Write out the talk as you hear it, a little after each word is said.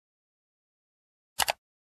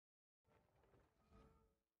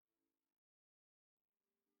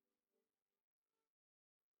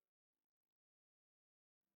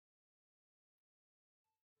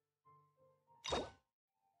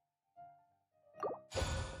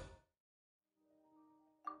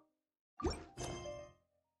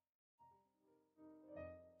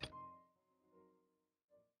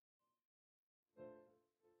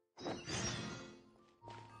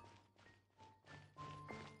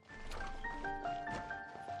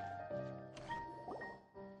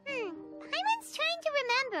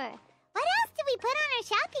remember. What else did we put on our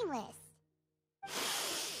shopping list?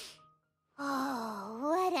 Oh,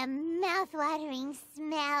 what a mouth-watering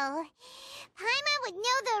smell. Paimon would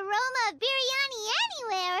know the aroma of biryani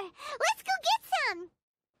anywhere. Let's go get some.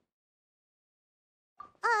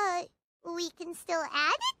 We can still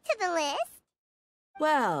add it to the list.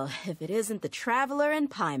 Well, if it isn't the Traveler and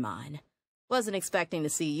Paimon. Wasn't expecting to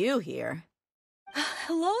see you here.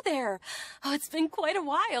 Hello there. Oh, it's been quite a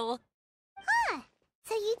while. Huh.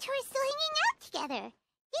 So you two are still hanging out together.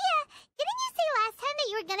 Yeah, didn't you say last time that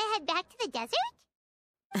you were gonna head back to the desert?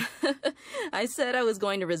 I said I was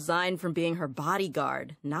going to resign from being her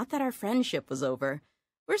bodyguard, not that our friendship was over.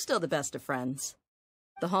 We're still the best of friends.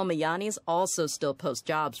 The Homayanis also still post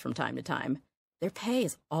jobs from time to time. Their pay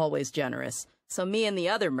is always generous, so me and the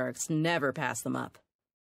other mercs never pass them up.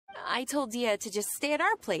 I told Dehya to just stay at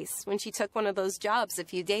our place when she took one of those jobs a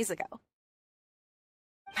few days ago.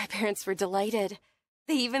 My parents were delighted.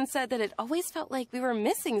 They even said that it always felt like we were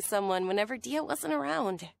missing someone whenever Dehya wasn't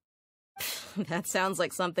around. That sounds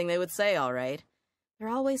like something they would say, all right. They're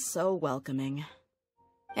always so welcoming.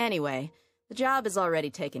 Anyway, the job is already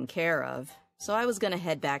taken care of, so I was going to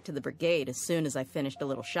head back to the brigade as soon as I finished a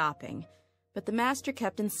little shopping. But the master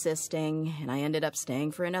kept insisting, and I ended up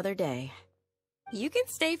staying for another day. You can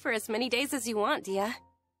stay for as many days as you want, Dehya.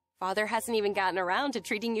 Father hasn't even gotten around to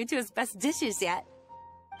treating you to his best dishes yet.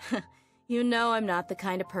 You know I'm not the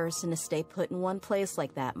kind of person to stay put in one place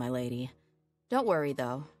like that, my lady. Don't worry,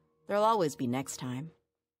 though. There'll always be next time.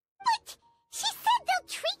 But she said they'll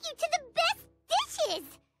treat you to the best dishes!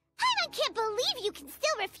 Paimon can't believe you can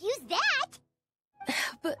still refuse that!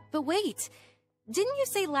 But wait. Didn't you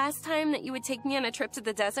say last time that you would take me on a trip to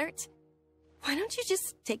the desert? Why don't you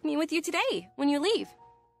just take me with you today, when you leave?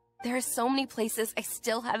 There are so many places I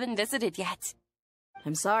still haven't visited yet.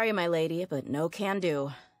 I'm sorry, my lady, but no can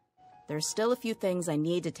do. There's still a few things I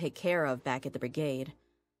need to take care of back at the brigade.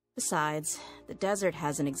 Besides, the desert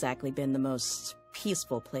hasn't exactly been the most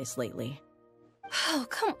peaceful place lately. Oh,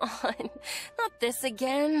 come on. Not this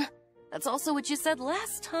again. That's also what you said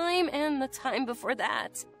last time and the time before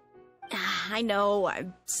that. I know,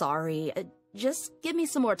 I'm sorry. Just give me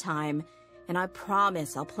some more time, and I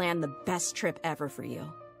promise I'll plan the best trip ever for you.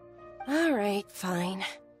 All right, fine.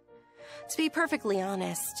 To be perfectly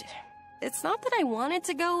honest, it's not that I wanted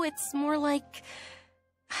to go, it's more like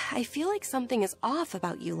I feel like something is off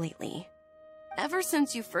about you lately. Ever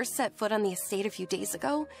since you first set foot on the estate a few days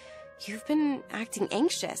ago, you've been acting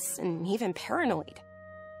anxious and even paranoid.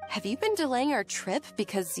 Have you been delaying our trip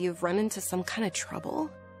because you've run into some kind of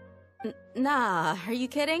trouble? Nah, are you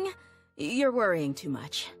kidding? You're worrying too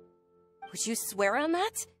much. Would you swear on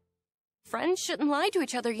that? Friends shouldn't lie to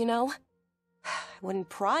each other, you know. I wouldn't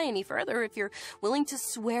pry any further if you're willing to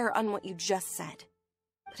swear on what you just said.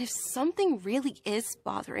 But if something really is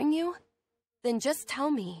bothering you, then just tell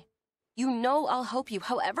me. You know I'll help you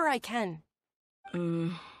however I can.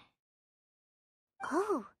 Oh,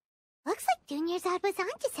 looks like Dunyarzard was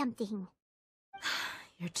onto something.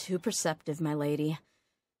 You're too perceptive, my lady.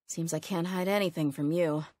 Seems I can't hide anything from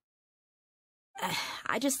you.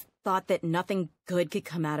 I just thought that nothing good could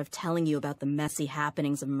come out of telling you about the messy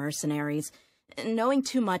happenings of mercenaries. Knowing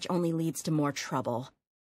too much only leads to more trouble.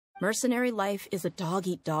 Mercenary life is a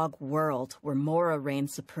dog-eat-dog world where Mora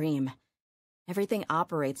reigns supreme. Everything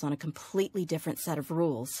operates on a completely different set of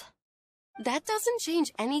rules. That doesn't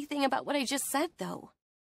change anything about what I just said, though.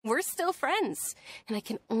 We're still friends, and I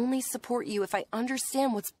can only support you if I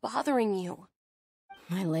understand what's bothering you.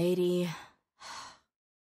 My lady,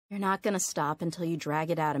 you're not gonna stop until you drag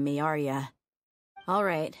it out of me, are ya? All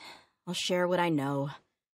right, I'll share what I know.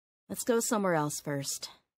 Let's go somewhere else first.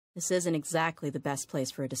 This isn't exactly the best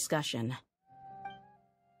place for a discussion.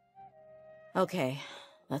 Okay,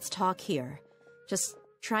 let's talk here. Just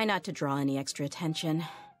try not to draw any extra attention.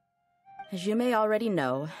 As you may already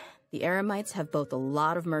know, the Eremites have both a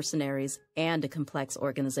lot of mercenaries and a complex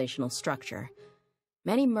organizational structure.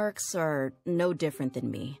 Many mercs are no different than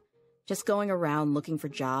me, just going around looking for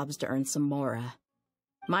jobs to earn some mora.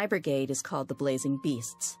 My brigade is called the Blazing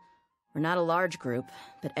Beasts. We're not a large group,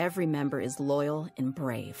 but every member is loyal and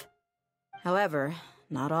brave. However,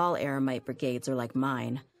 not all Eremite brigades are like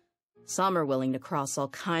mine. Some are willing to cross all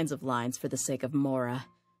kinds of lines for the sake of mora.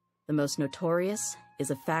 The most notorious is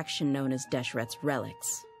a faction known as Deshret's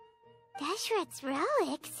Relics. Deshret's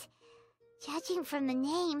Relics? Judging from the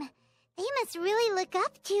name, they must really look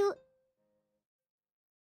up to...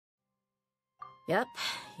 Yep,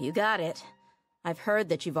 you got it. I've heard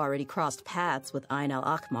that you've already crossed paths with Ain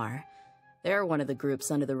al-Akmar. They're one of the groups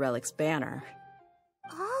under the Relic's banner.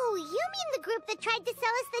 Oh, you mean the group that tried to sell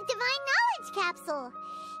us the Divine Knowledge Capsule?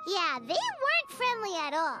 Yeah, they weren't friendly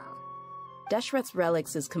at all. Deshret's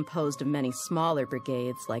relics is composed of many smaller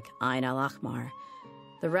brigades like Ain al-Ahmar.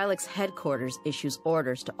 The relic's headquarters issues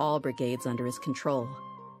orders to all brigades under his control.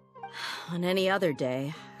 On any other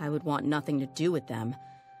day, I would want nothing to do with them.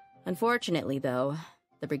 Unfortunately, though,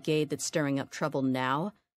 the brigade that's stirring up trouble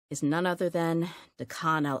now is none other than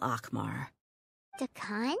Dehya al-Ahmar.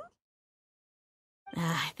 Dakan?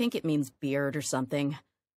 I think it means beard or something.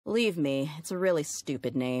 Believe me, it's a really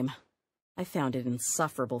stupid name. I found it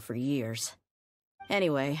insufferable for years.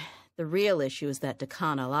 Anyway, the real issue is that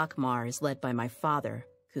Dehya al-Ahmar is led by my father,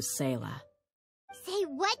 Kusela. Say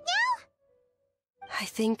what now? I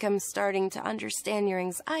think I'm starting to understand your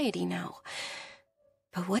anxiety now.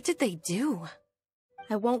 But what did they do?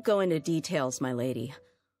 I won't go into details, my lady,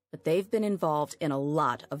 but they've been involved in a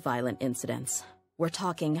lot of violent incidents. We're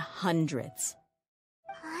talking hundreds.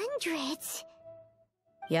 Hundreds?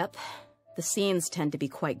 Yep. The scenes tend to be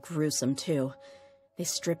quite gruesome, too. They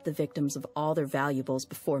strip the victims of all their valuables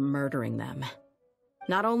before murdering them.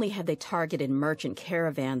 Not only have they targeted merchant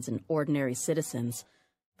caravans and ordinary citizens,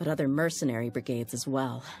 but other mercenary brigades as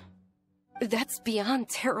well. That's beyond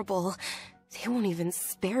terrible. They won't even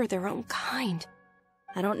spare their own kind.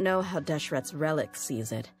 I don't know how Deshret's relic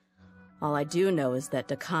sees it. All I do know is that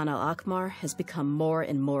Dehya al-Ahmar has become more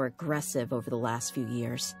and more aggressive over the last few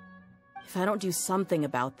years. If I don't do something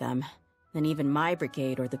about them, then even my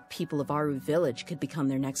brigade or the people of Aru village could become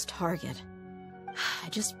their next target. I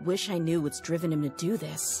just wish I knew what's driven him to do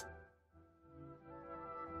this.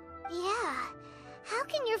 Yeah. How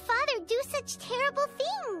can your father do such terrible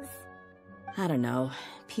things? I don't know.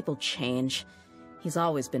 People change. He's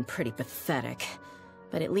always been pretty pathetic.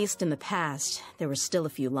 But at least in the past, there were still a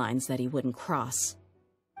few lines that he wouldn't cross.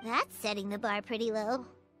 That's setting the bar pretty low.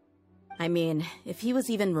 I mean, if he was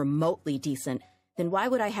even remotely decent, then why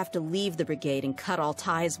would I have to leave the brigade and cut all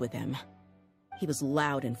ties with him? He was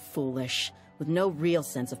loud and foolish, with no real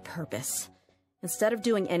sense of purpose. Instead of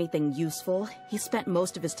doing anything useful, he spent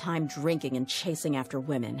most of his time drinking and chasing after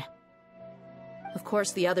women. Of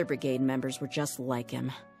course, the other brigade members were just like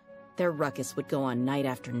him. Their ruckus would go on night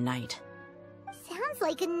after night. Sounds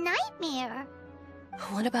like a nightmare.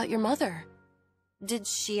 What about your mother? Did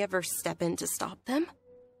she ever step in to stop them?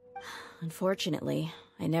 Unfortunately,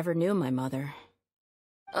 I never knew my mother.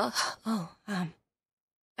 I'm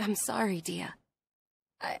sorry, Dehya.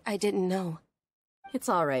 I didn't know. It's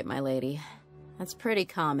all right, my lady. That's pretty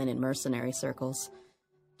common in mercenary circles.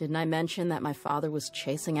 Didn't I mention that my father was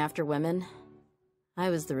chasing after women? I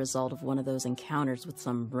was the result of one of those encounters with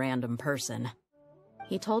some random person.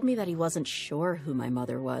 He told me that he wasn't sure who my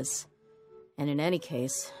mother was. And in any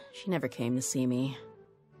case, she never came to see me.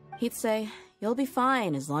 He'd say, "You'll be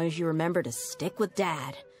fine as long as you remember to stick with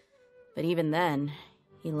Dad." But even then,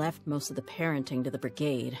 he left most of the parenting to the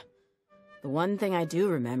brigade. The one thing I do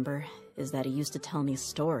remember is that he used to tell me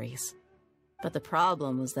stories. But the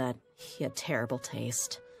problem was that he had terrible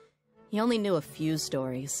taste. He only knew a few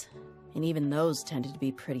stories, and even those tended to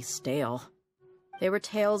be pretty stale. They were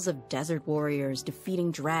tales of desert warriors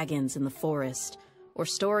defeating dragons in the forest, or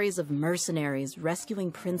stories of mercenaries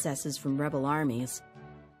rescuing princesses from rebel armies.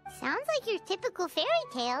 Sounds like your typical fairy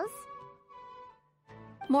tales.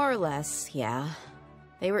 More or less, yeah.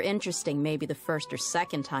 They were interesting maybe the first or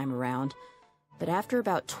second time around, but after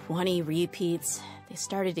about 20 repeats, they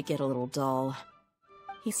started to get a little dull.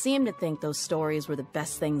 He seemed to think those stories were the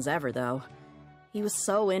best things ever, though. He was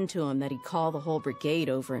so into them that he'd call the whole brigade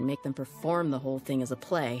over and make them perform the whole thing as a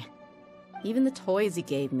play. Even the toys he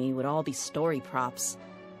gave me would all be story props.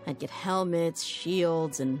 I'd get helmets,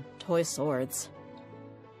 shields, and toy swords.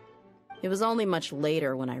 It was only much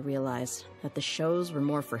later when I realized that the shows were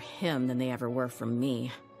more for him than they ever were for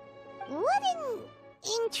me. What an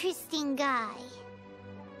interesting guy.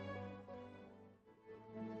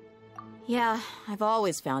 Yeah, I've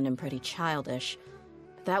always found him pretty childish,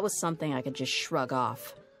 but that was something I could just shrug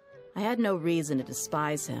off. I had no reason to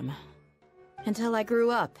despise him. Until I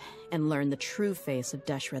grew up and learned the true face of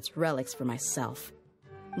Deshret's relics for myself.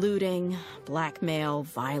 Looting, blackmail,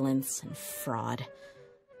 violence, and fraud.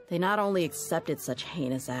 They not only accepted such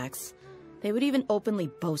heinous acts, they would even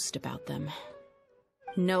openly boast about them.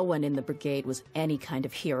 No one in the brigade was any kind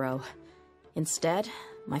of hero. Instead,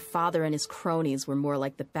 my father and his cronies were more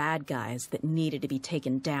like the bad guys that needed to be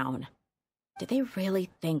taken down. Did they really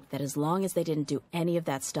think that as long as they didn't do any of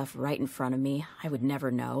that stuff right in front of me, I would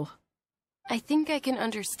never know? I think I can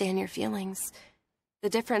understand your feelings. The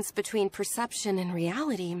difference between perception and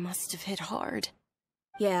reality must have hit hard.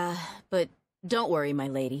 Yeah, but don't worry, my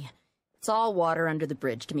lady. It's all water under the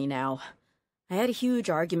bridge to me now. I had a huge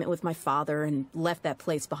argument with my father and left that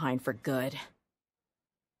place behind for good.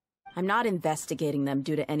 I'm not investigating them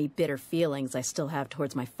due to any bitter feelings I still have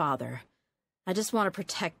towards my father. I just want to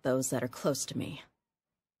protect those that are close to me.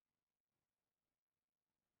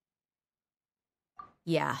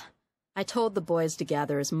 Yeah, I told the boys to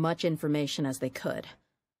gather as much information as they could.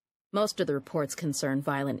 Most of the reports concern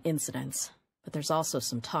violent incidents, but there's also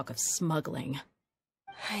some talk of smuggling.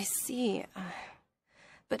 I see.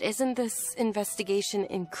 But isn't this investigation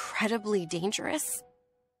incredibly dangerous?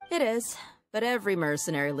 It is, but every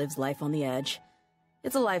mercenary lives life on the edge.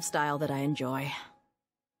 It's a lifestyle that I enjoy.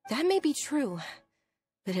 That may be true,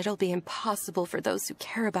 but it'll be impossible for those who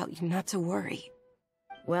care about you not to worry.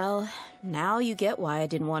 Well, now you get why I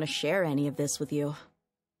didn't want to share any of this with you.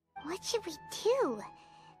 What should we do?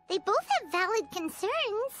 They both have valid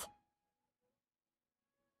concerns.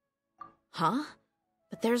 Huh?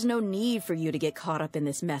 But there's no need for you to get caught up in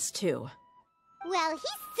this mess, too. Well, he's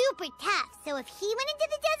super tough, so if he went into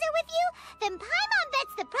the desert with you, then Paimon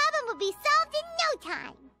bets the problem will be solved in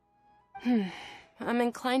no time. I'm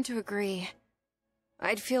inclined to agree.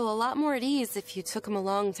 I'd feel a lot more at ease if you took him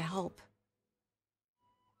along to help.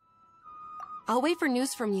 I'll wait for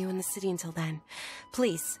news from you in the city until then.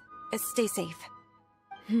 Please, stay safe.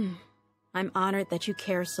 I'm honored that you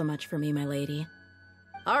care so much for me, my lady.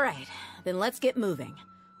 All right, then let's get moving.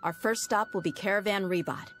 Our first stop will be Caravan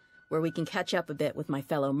Rebot, where we can catch up a bit with my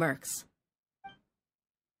fellow mercs.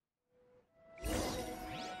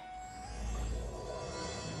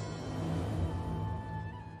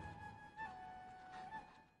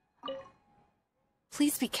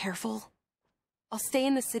 Please be careful. I'll stay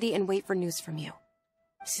in the city and wait for news from you.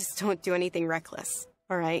 Just don't do anything reckless,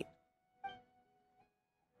 all right?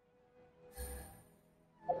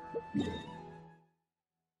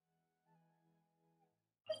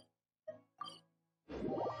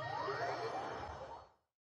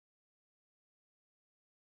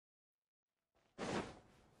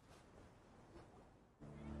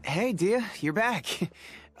 Hey, Dehya, you're back.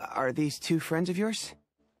 Are these two friends of yours?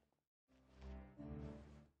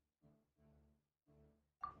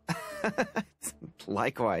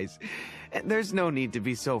 Likewise. There's no need to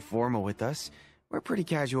be so formal with us. We're a pretty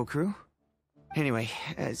casual crew. Anyway,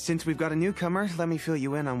 since we've got a newcomer, let me fill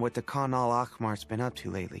you in on what the Khan al-Ahmar's been up to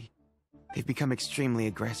lately. They've become extremely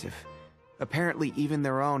aggressive. Apparently, even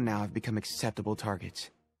their own now have become acceptable targets.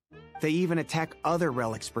 They even attack other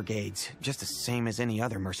relics brigades, just the same as any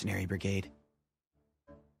other mercenary brigade.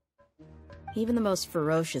 Even the most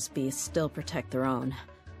ferocious beasts still protect their own.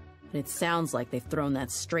 But it sounds like they've thrown that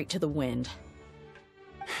straight to the wind.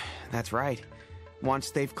 That's right.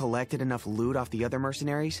 Once they've collected enough loot off the other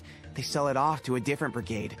mercenaries, they sell it off to a different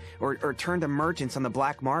brigade, or turn to merchants on the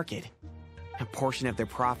black market. A portion of their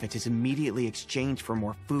profits is immediately exchanged for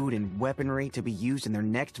more food and weaponry to be used in their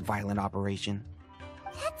next violent operation.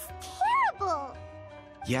 That's terrible!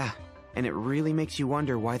 Yeah, and it really makes you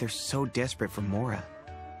wonder why they're so desperate for Mora.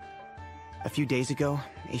 A few days ago,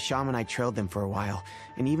 Isham and I trailed them for a while,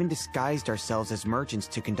 and even disguised ourselves as merchants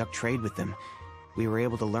to conduct trade with them. We were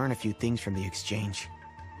able to learn a few things from the exchange.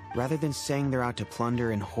 Rather than saying they're out to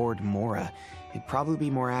plunder and hoard Mora, it'd probably be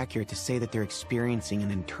more accurate to say that they're experiencing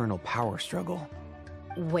an internal power struggle.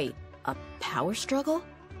 Wait, a power struggle?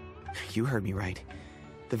 You heard me right.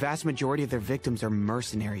 The vast majority of their victims are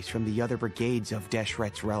mercenaries from the other brigades of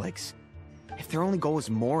Deshret's relics. If their only goal was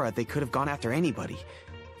Mora, they could have gone after anybody.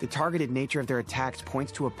 The targeted nature of their attacks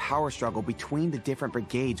points to a power struggle between the different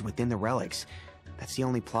brigades within the relics. That's the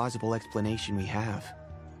only plausible explanation we have.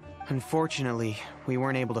 Unfortunately, we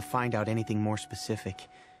weren't able to find out anything more specific.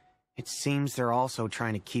 It seems they're also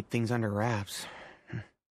trying to keep things under wraps.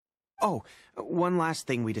 Oh, one last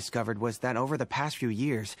thing we discovered was that over the past few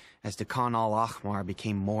years, as the Khan al-Ahmar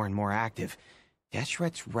became more and more active,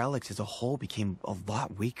 Deshret's relics as a whole became a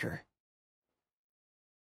lot weaker.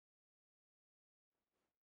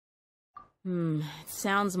 It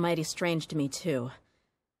sounds mighty strange to me too.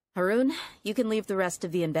 Harun, you can leave the rest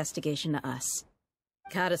of the investigation to us.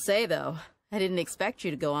 Gotta say though, I didn't expect you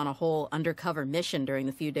to go on a whole undercover mission during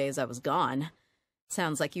the few days I was gone.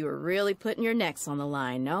 Sounds like you were really putting your necks on the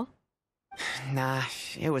line, no? Nah,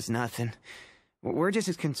 it was nothing. We're just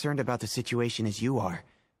as concerned about the situation as you are.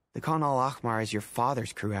 The Khan al-Ahmar is your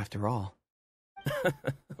father's crew after all.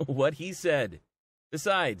 What he said.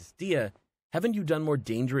 Besides, Dehya, haven't you done more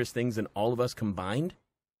dangerous things than all of us combined?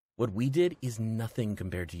 What we did is nothing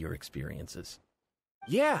compared to your experiences.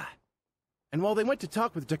 Yeah. And while they went to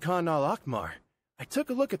talk with Khan al-Ahmar, I took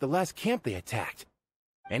a look at the last camp they attacked.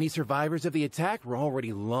 Any survivors of the attack were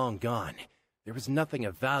already long gone. There was nothing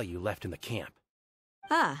of value left in the camp.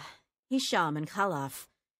 Ah, Hisham and Khalaf.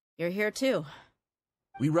 You're here too.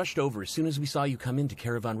 We rushed over as soon as we saw you come into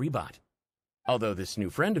Caravan Rebot. Although this new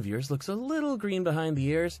friend of yours looks a little green behind the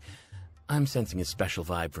ears, I'm sensing a special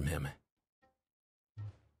vibe from him.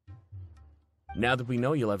 Now that we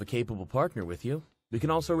know you'll have a capable partner with you, we can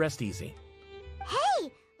also rest easy.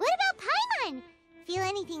 Hey, what about Paimon? Feel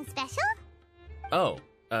anything special? Oh,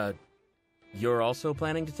 you're also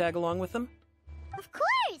planning to tag along with them? Of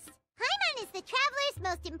course! Paimon is the traveler's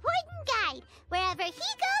most important guide. Wherever he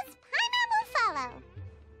goes, Paimon will follow.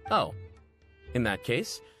 Oh, in that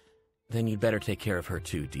case, then you'd better take care of her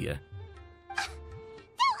too, Dehya.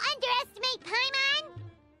 Don't underestimate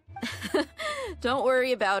Paimon! Don't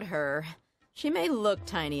worry about her. She may look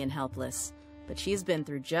tiny and helpless, but she's been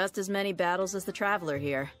through just as many battles as the traveler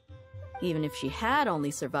here. Even if she had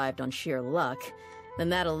only survived on sheer luck, then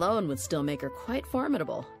that alone would still make her quite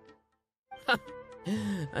formidable.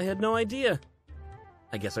 I had no idea.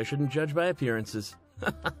 I guess I shouldn't judge by appearances.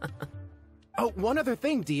 Oh, one other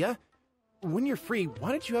thing, Dehya. When you're free, why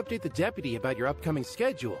don't you update the deputy about your upcoming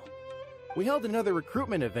schedule? We held another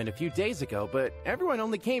recruitment event a few days ago, but everyone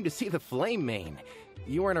only came to see the Flame Mane.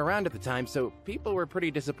 You weren't around at the time, so people were pretty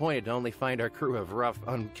disappointed to only find our crew of rough,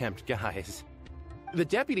 unkempt guys. The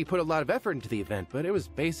deputy put a lot of effort into the event, but it was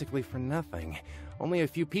basically for nothing. Only a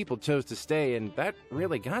few people chose to stay, and that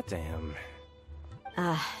really got to him.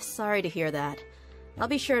 Sorry to hear that. I'll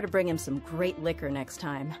be sure to bring him some great liquor next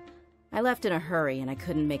time. I left in a hurry, and I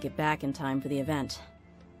couldn't make it back in time for the event.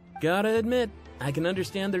 Gotta admit, I can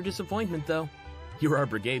understand their disappointment, though. You're our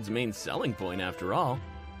brigade's main selling point, after all.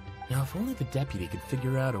 Now, if only the deputy could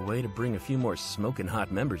figure out a way to bring a few more smoking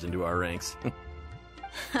hot members into our ranks.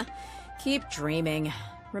 Keep dreaming.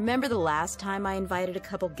 Remember the last time I invited a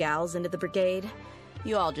couple gals into the brigade?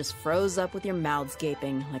 You all just froze up with your mouths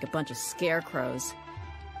gaping like a bunch of scarecrows.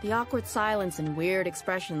 The awkward silence and weird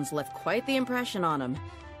expressions left quite the impression on them.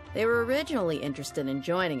 They were originally interested in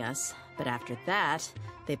joining us, but after that,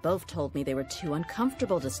 they both told me they were too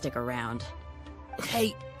uncomfortable to stick around.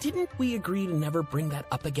 Hey, didn't we agree to never bring that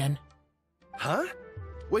up again? Huh?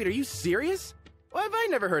 Wait, are you serious? Why have I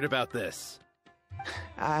never heard about this?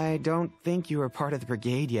 I don't think you were part of the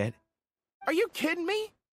brigade yet. Are you kidding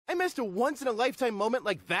me? I missed a once-in-a-lifetime moment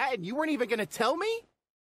like that, and you weren't even gonna tell me?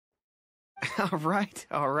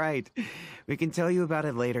 All right. We can tell you about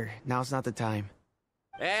it later. Now's not the time.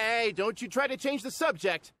 Hey, don't you try to change the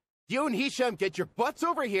subject. You and Hisham get your butts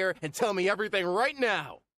over here and tell me everything right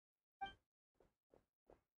now.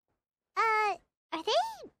 Are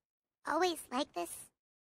they always like this?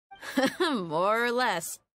 More or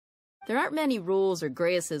less. There aren't many rules or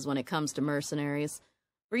graces when it comes to mercenaries.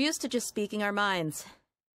 We're used to just speaking our minds.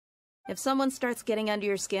 If someone starts getting under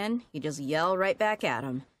your skin, you just yell right back at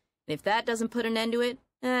them. And if that doesn't put an end to it,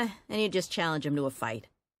 then you just challenge them to a fight.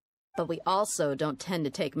 But we also don't tend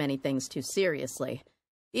to take many things too seriously.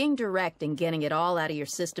 Being direct and getting it all out of your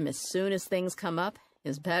system as soon as things come up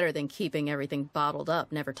is better than keeping everything bottled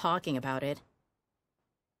up, never talking about it.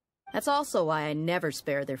 That's also why I never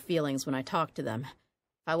spare their feelings when I talk to them.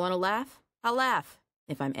 If I want to laugh, I'll laugh.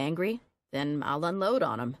 If I'm angry, then I'll unload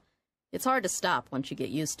on them. It's hard to stop once you get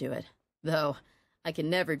used to it. Though, I can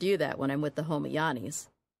never do that when I'm with the Homayanis.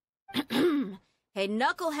 Hey,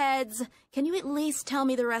 knuckleheads! Can you at least tell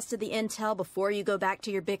me the rest of the intel before you go back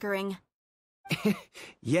to your bickering?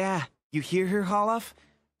 Yeah, you hear her, Holof?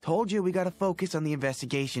 Told you we gotta focus on the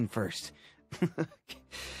investigation first.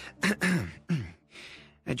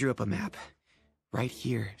 I drew up a map. Right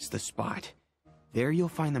here is the spot. There you'll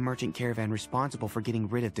find the merchant caravan responsible for getting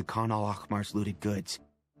rid of Dehya al-Akhmar's looted goods.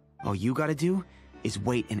 All you gotta do is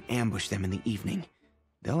wait and ambush them in the evening.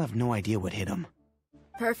 They'll have no idea what hit them.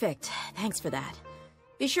 Perfect. Thanks for that.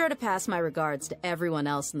 Be sure to pass my regards to everyone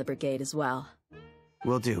else in the brigade as well.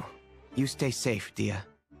 Will do. You stay safe, Dehya.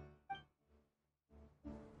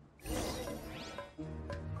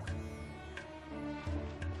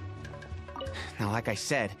 Now, like I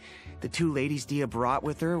said, the two ladies Dehya brought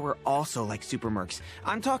with her were also like super mercs.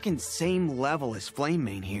 I'm talking same level as Flame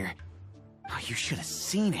Mane here. Oh, you should have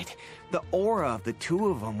seen it. The aura of the two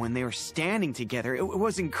of them when they were standing together, it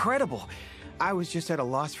was incredible. I was just at a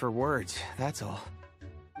loss for words, that's all.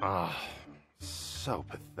 Ah, so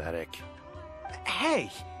pathetic.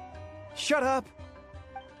 Hey! Shut up!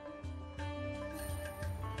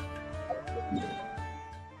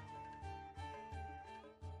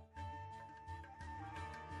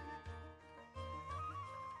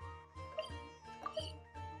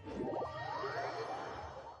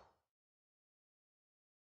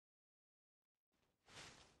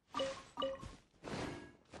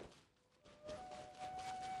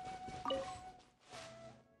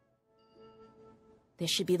 This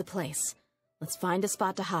should be the place. Let's find a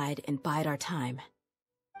spot to hide and bide our time.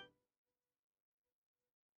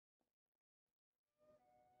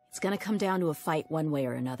 It's gonna come down to a fight one way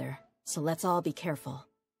or another, so let's all be careful.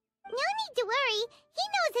 No need to worry. He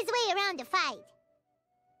knows his way around a fight.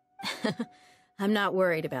 I'm not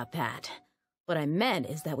worried about that. What I meant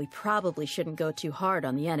is that we probably shouldn't go too hard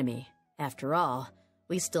on the enemy. After all,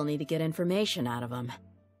 we still need to get information out of them.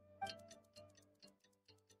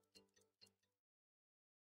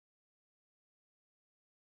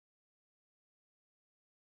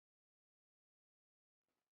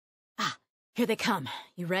 Ah, here they come.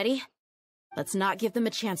 You ready? Let's not give them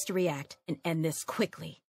a chance to react and end this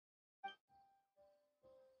quickly.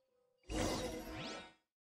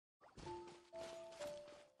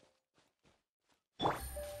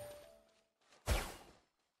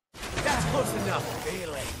 That's close enough.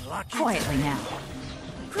 Feeling lucky. Quietly now.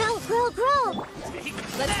 Growl, growl, growl!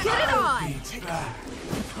 Let's get it on!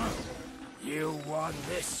 You won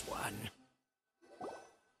this one.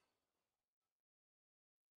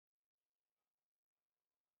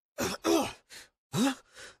 Huh?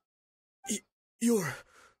 You're...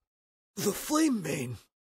 the Flame Bane.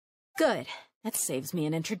 Good. That saves me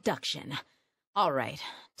an introduction. All right,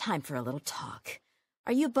 time for a little talk.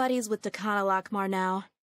 Are you buddies with Dehya and Dunyarzard now?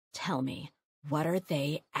 Tell me, what are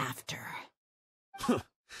they after?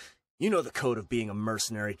 You know the code of being a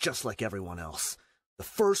mercenary just like everyone else. The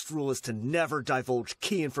first rule is to never divulge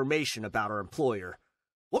key information about our employer.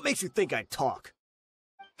 What makes you think I'd talk?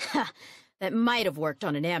 Ha! That might have worked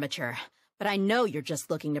on an amateur, but I know you're just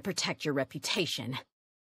looking to protect your reputation.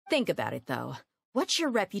 Think about it, though. What's your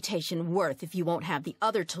reputation worth if you won't have the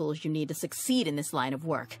other tools you need to succeed in this line of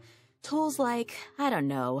work? Tools like, I don't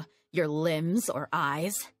know, your limbs or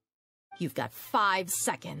eyes? You've got 5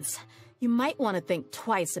 seconds. You might want to think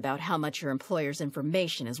twice about how much your employer's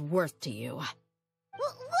information is worth to you.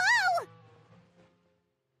 Whoa!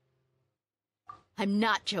 I'm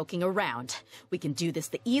not joking around. We can do this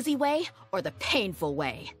the easy way or the painful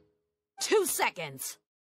way. 2 seconds!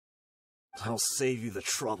 I'll save you the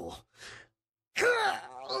trouble.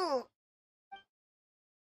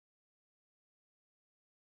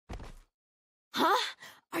 Huh?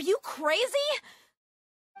 Are you crazy?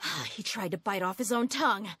 He tried to bite off his own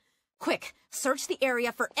tongue. Quick, search the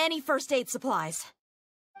area for any first aid supplies.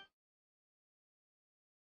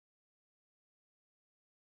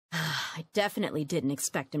 I definitely didn't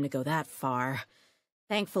expect him to go that far.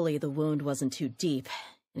 Thankfully, the wound wasn't too deep,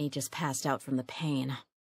 and he just passed out from the pain.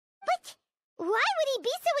 But why would he be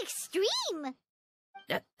so extreme?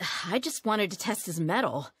 I just wanted to test his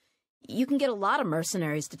mettle. You can get a lot of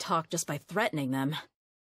mercenaries to talk just by threatening them.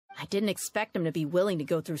 I didn't expect him to be willing to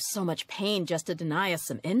go through so much pain just to deny us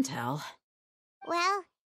some intel. Well,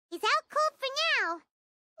 he's out cold for now.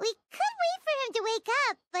 We could wait for him to wake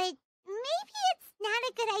up, but maybe it's not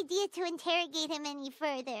a good idea to interrogate him any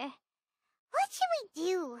further. What should we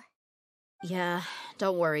do? Yeah,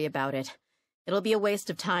 don't worry about it. It'll be a waste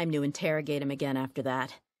of time to interrogate him again after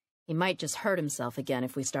that. He might just hurt himself again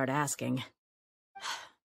if we start asking.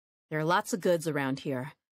 There are lots of goods around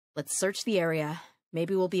here. Let's search the area.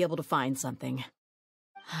 Maybe we'll be able to find something.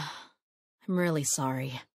 I'm really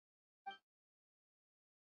sorry.